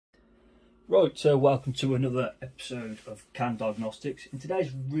Right, so welcome to another episode of Diagnostics. In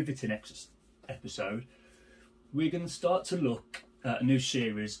today's riveting episode, we're going to start to look at a new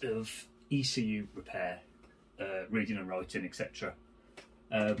series of ECU repair, reading and writing, etc.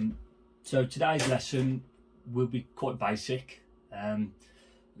 So today's lesson will be quite basic. I'm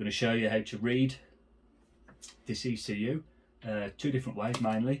going to show you how to read this ECU, two different ways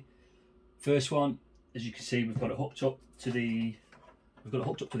mainly. First one, as you can see, we've got it hooked up to the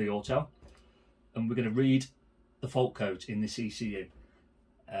auto, and we're going to read the fault codes in this ECU.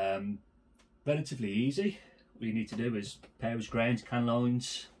 Relatively easy. What you need to do is pair as grounds, CAN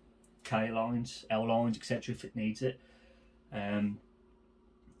lines, K lines, L lines, etc. if it needs it.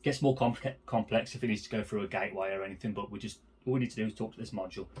 Gets more complex if it needs to go through a gateway or anything, but all we need to do is talk to this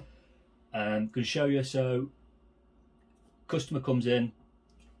module. I'm going to show you. So customer comes in,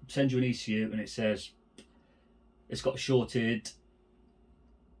 sends you an ECU, and it says it's got a shorted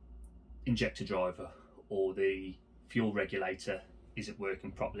injector driver, or the fuel regulator isn't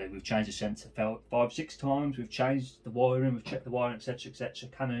working properly. We've changed the sensor 5-6 times, we've changed the wiring, we've checked the wiring, etc, etc.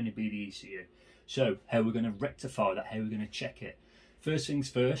 Can only be the ECU. So how are we going to rectify that? How are we going to check it? First things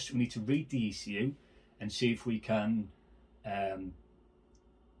first, we need to read the ECU and see if we can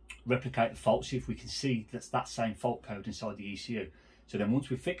replicate the fault, see if we can see that's that same fault code inside the ECU. So then once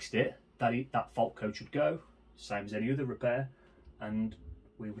we've fixed it, that fault code should go, same as any other repair, and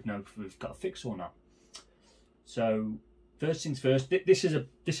we would know if we've got a fix or not. So first things first, this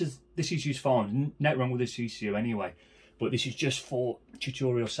is used fine, nothing wrong with this ECU anyway, but this is just for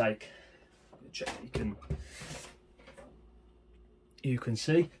tutorial sake. Check that you can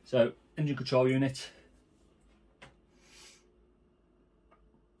see. So engine control unit,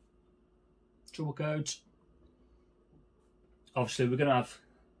 trouble codes. Obviously we're going to have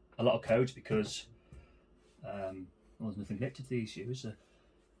a lot of codes because there's nothing connected to the ECU, is there?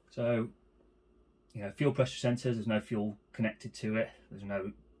 So, you know, fuel pressure sensors, there's no fuel connected to it. There's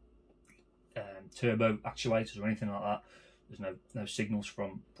no turbo actuators or anything like that. There's no signals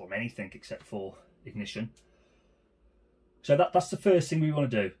from anything except for ignition. So that's the first thing we want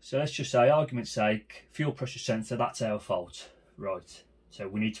to do. So let's just say, argument's sake, fuel pressure sensor, that's our fault. Right. So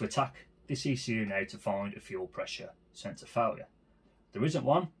we need to attack this ECU now to find a fuel pressure sensor failure. There isn't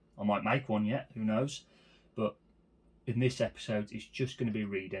one. I might make one yet, who knows. But in this episode, it's just going to be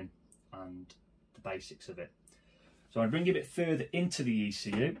reading and the basics of it. So I'm going to bring you a bit further into the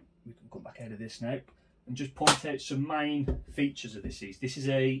ECU. We can come back out of this now and just point out some main features of this. This is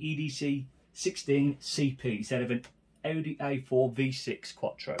a EDC 16 CP instead of an Audi A4 V6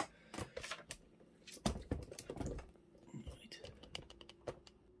 Quattro.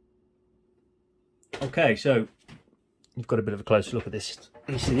 Okay, so you've got a bit of a closer look at this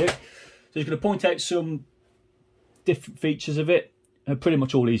ECU. So it's going to point out some different features of it. Pretty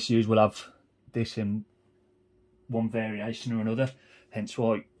much all ECUs will have this in one variation or another, hence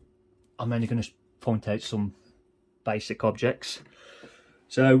why I'm only going to point out some basic objects.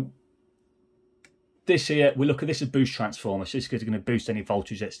 So this here, we look at this as boost transformer, so this is going to boost any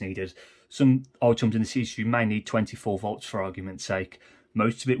voltage that's needed. Some items in the ECU may need 24 volts for argument's sake.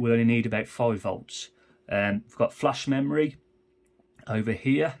 Most of it will only need about 5 volts. We've got flash memory over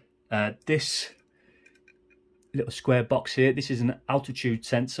here. This little square box here, this is an altitude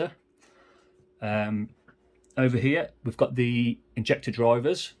sensor. Over here we've got the injector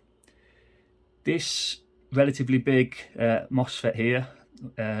drivers. This relatively big MOSFET here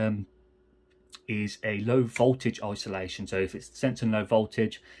is a low voltage isolation, so if it's sensing low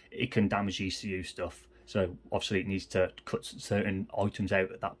voltage it can damage ECU stuff, so obviously it needs to cut certain items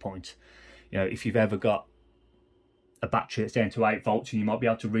out at that point. You know, if you've ever got a battery that's down to 8 volts and you might be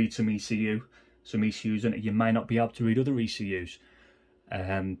able to read some ECUs in it, you may not be able to read other ECUs,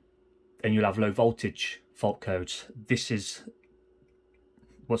 and you'll have low voltage fault codes. This is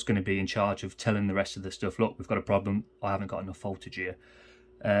what's going to be in charge of telling the rest of the stuff, look, we've got a problem, I haven't got enough voltage here.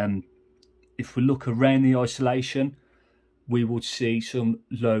 If we look around the isolation, we will see some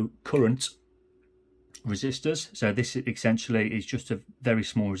low current resistors. So this essentially is just a very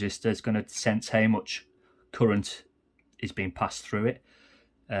small resistor. It's going to sense how much current is being passed through it.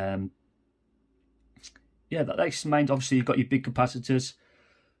 Yeah, that explains. Obviously, you've got your big capacitors.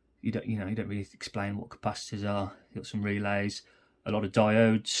 You don't really explain what capacitors are. You've got some relays, a lot of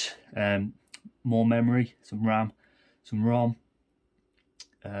diodes, more memory, some RAM, some ROM.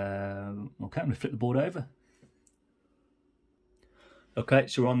 Okay, I'm going to flip the board over. Okay,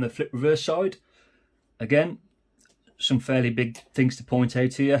 so we're on the flip reverse side. Again, some fairly big things to point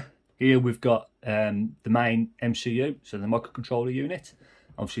out here. Here we've got the main MCU, so the microcontroller unit.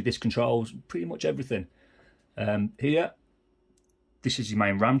 Obviously this controls pretty much everything. Here, this is your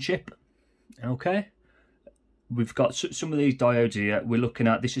main RAM chip. Okay, we've got some of these diodes here. We're looking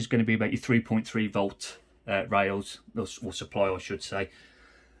at, this is going to be about your 3.3 volt rails, or supply I should say.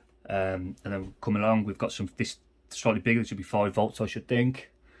 And then coming along, we've got this slightly bigger, this should be 5 volts I should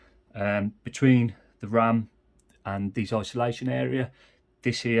think. Between the RAM and this isolation area,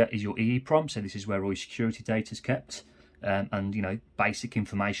 this here is your EEPROM, so this is where all your security data is kept, and you know, basic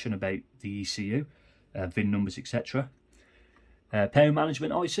information about the ECU, VIN numbers, etc. Power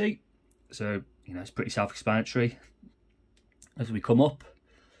management IC, so you know, it's pretty self-explanatory. As we come up,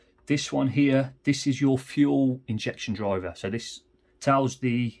 this one here, this is your fuel injection driver, so this tells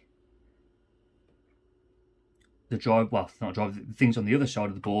the drive, well, not drive, the things on the other side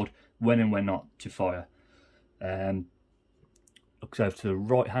of the board when and when not to fire. Looks over to the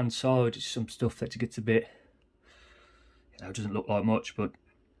right hand side, it's some stuff that gets a bit, you know, it doesn't look like much, but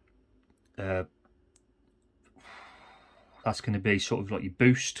that's going to be sort of like your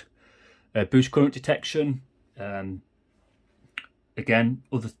boost current detection. Again,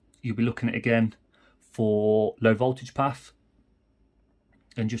 you'll be looking at again for low voltage path,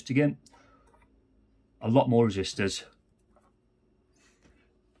 and just again a lot more resistors.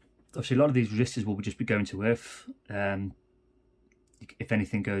 Obviously, a lot of these resistors will just be going to earth. If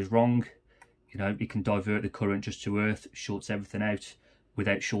anything goes wrong, you know, you can divert the current just to earth, shorts everything out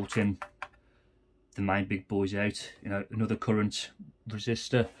without shorting the main big boys out. You know, another current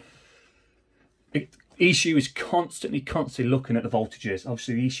resistor. ECU is constantly looking at the voltages.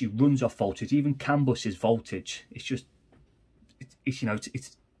 Obviously, the ECU runs off voltage. Even CAN bus's voltage. It's just, it's you know,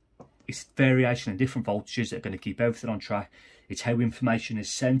 it's variation in different voltages that are going to keep everything on track. It's how information is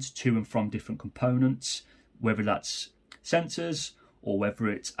sent to and from different components, whether that's sensors or whether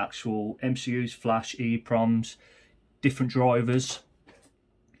it's actual MCUs, flash, EEPROMs, different drivers.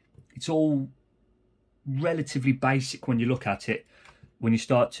 It's all relatively basic when you look at it. When you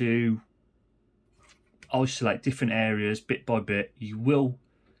start to isolate different areas bit by bit, you will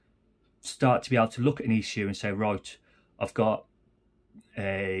start to be able to look at an ECU and say, right, I've got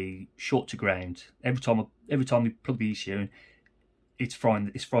a short to ground. Every time we plug the ECU in, it's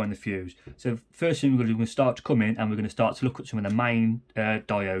frying the fuse. So first thing we're going to start to come in, and we're going to start to look at some of the main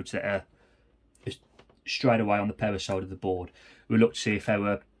diodes that are straight away on the power side of the board. We'll look to see if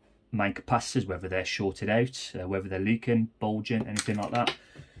our main capacitors, whether they're shorted out, whether they're leaking, bulging, anything like that.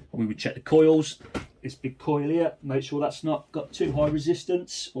 We would check the coils. This big coil here, make sure that's not got too high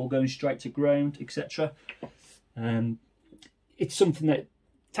resistance or going straight to ground, etc. It's something that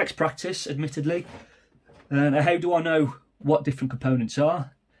takes practice, admittedly. How do I know what different components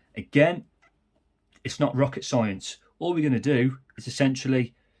are? Again, it's not rocket science. All we're going to do is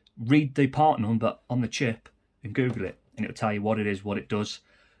essentially read the part number on the chip and Google it, and it'll tell you what it is, what it does.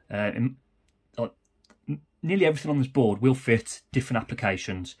 Nearly everything on this board will fit different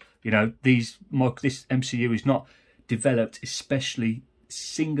applications. You know, this MCU is not developed especially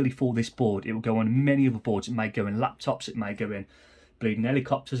singly for this board. It will go on many other boards. It may go in laptops, it may go in bleeding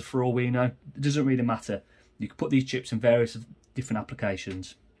helicopters for all we know. It doesn't really matter. You can put these chips in various different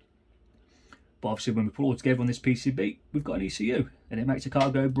applications. But obviously when we put it all together on this PCB, we've got an ECU, and it makes a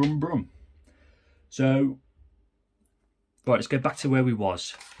car go brum brum. So, right, let's go back to where we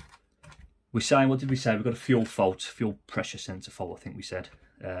was. We're saying, what did we say? We've got a fuel fault, fuel pressure sensor fault, I think we said.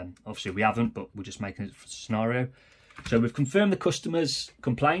 Obviously we haven't, but we're just making it for a scenario. So we've confirmed the customer's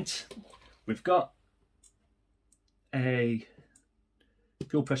complaint. We've got a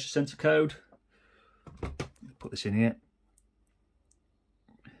fuel pressure sensor code. Put this in here.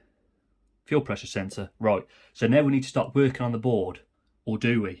 Fuel pressure sensor. Right. So now we need to start working on the board, or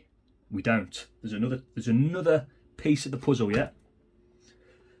do we? We don't. There's another piece of the puzzle yet,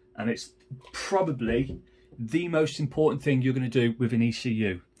 and it's probably the most important thing you're going to do with an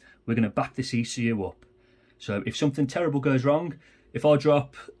ECU. We're going to back this ECU up. So if something terrible goes wrong, if I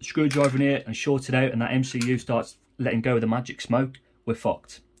drop a screwdriver in here and short it out and that MCU starts letting go of the magic smoke, we're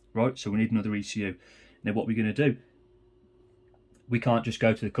fucked, right? So we need another ECU. Now what we're going to do, we can't just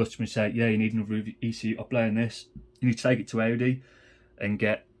go to the customer and say, yeah, you need another ECU, I'm playing this. You need to take it to Audi and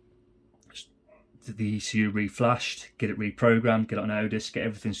get the ECU reflashed, get it reprogrammed, get it on Audi, get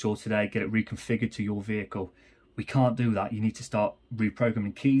everything sorted out, get it reconfigured to your vehicle. We can't do that. You need to start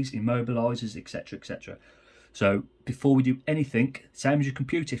reprogramming keys, immobilizers, etc, etc. So before we do anything, same as your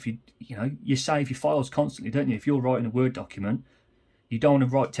computer, if you save your files constantly, don't you? If you're writing a Word document, you don't want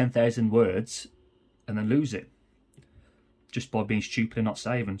to write 10,000 words and then lose it just by being stupid and not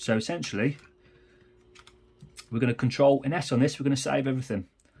saving. So essentially, we're going to control an S on this. We're going to save everything.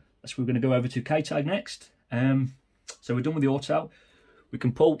 That's what we're going to go over to KTAG next. So we're done with the auto. We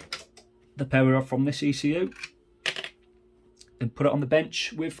can pull the power off from this ECU and put it on the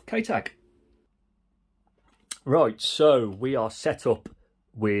bench with KTAG. Right, so we are set up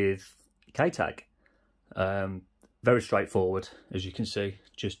with K-Tag. Very straightforward, as you can see.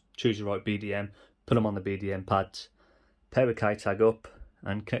 Just choose the right BDM, put them on the BDM pads, pair a K-Tag up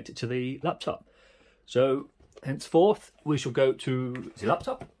and connect it to the laptop. So henceforth we shall go to the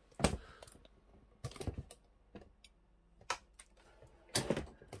laptop.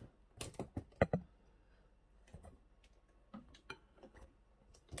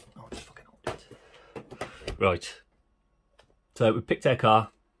 Oh, just fucking hold it. Right, so we picked our car.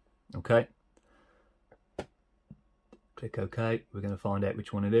 Okay, click OK. We're going to find out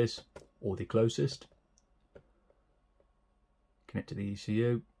which one it is, or the closest. Connect to the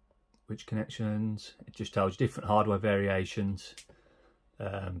ECU. Which connections? It just tells you different hardware variations,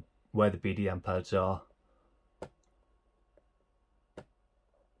 where the BDM pads are.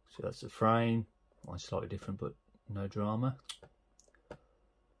 So that's the frame. Mine's slightly different, but no drama.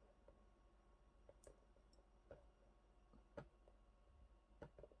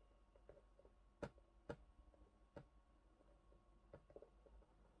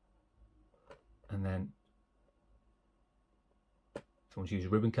 And then if you want to use a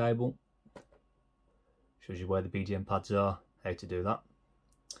ribbon cable, shows you where the BDM pads are, how to do that.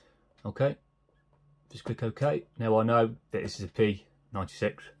 Okay, just click OK. Now I know that this is a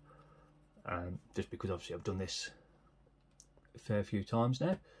P96, just because obviously I've done this a fair few times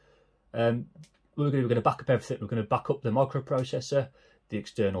now. We're going to back up everything. We're going to back up the microprocessor, the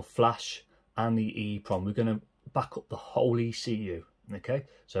external flash, and the EEPROM. We're going to back up the whole ECU. Okay,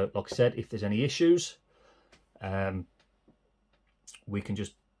 so like I said, if there's any issues, we can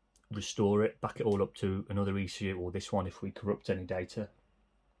just restore it, back it all up to another ECU, or this one if we corrupt any data.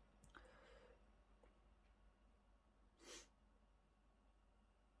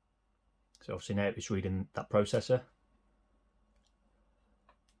 So obviously now it's reading that processor.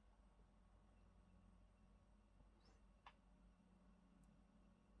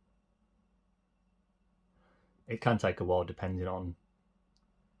 It can take a while depending on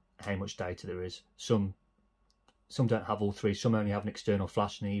how much data there is. Some don't have all three. Some only have an external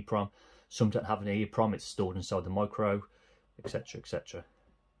flash and an EEPROM. Some don't have an EEPROM. It's stored inside the micro, etc., etc.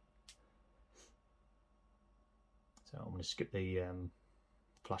 So I'm going to skip the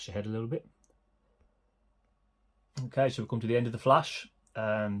flash ahead a little bit. Okay, so we've come to the end of the flash.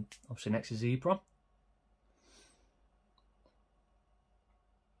 Obviously next is the EEPROM.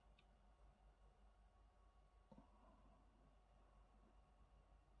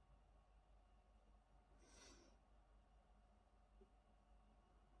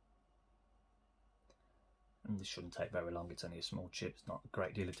 And this shouldn't take very long. It's only a small chip. It's not a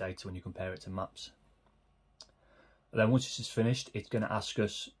great deal of data when you compare it to maps. But then once this is finished, it's going to ask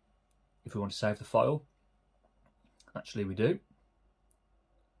us if we want to save the file. Actually we do.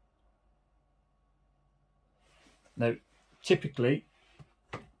 Now typically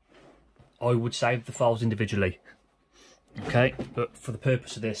I would save the files individually, okay, but for the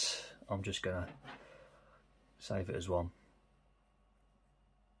purpose of this I'm just going to save it as one.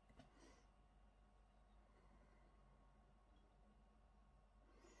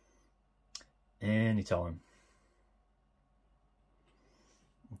 Anytime.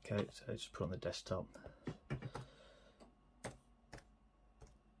 Okay, so just put on the desktop.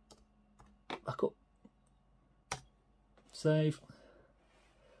 Back up. Save.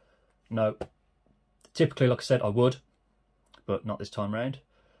 No. Typically, like I said, I would, but not this time round.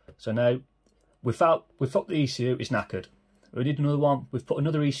 So now we've got the ECU, it's knackered. We did another one, we've put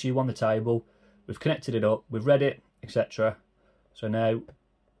another ECU on the table, we've connected it up, we've read it, etc. So now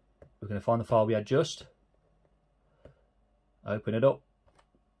we're going to find the file we had just, open it up.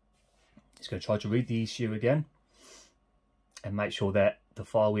 It's going to try to read the ECU again and make sure that the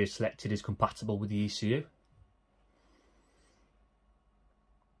file we have selected is compatible with the ECU.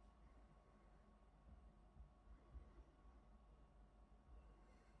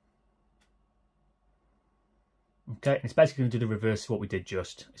 Okay, and it's basically going to do the reverse of what we did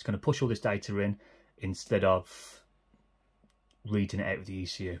just. It's going to push all this data in instead of reading it out of the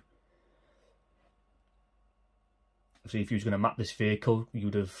ECU. So if you was going to map this vehicle, you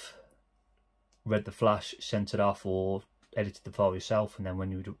would have read the flash, sent it off, or edited the file yourself, and then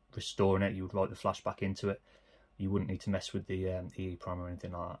when you were restoring it, you would write the flash back into it. You wouldn't need to mess with the EEPROM or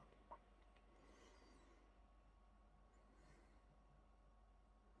anything like that.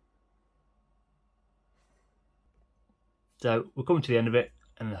 So we're coming to the end of it,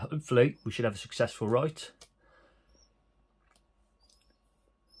 and hopefully we should have a successful write.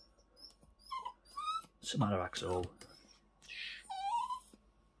 What's the matter, Axel?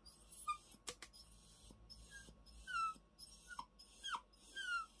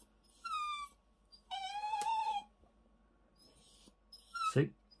 See?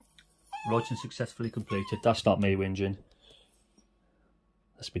 Writing successfully completed. That's not me whinging.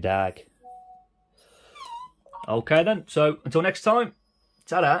 That's my dag. Okay then, so until next time,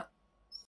 ta-da.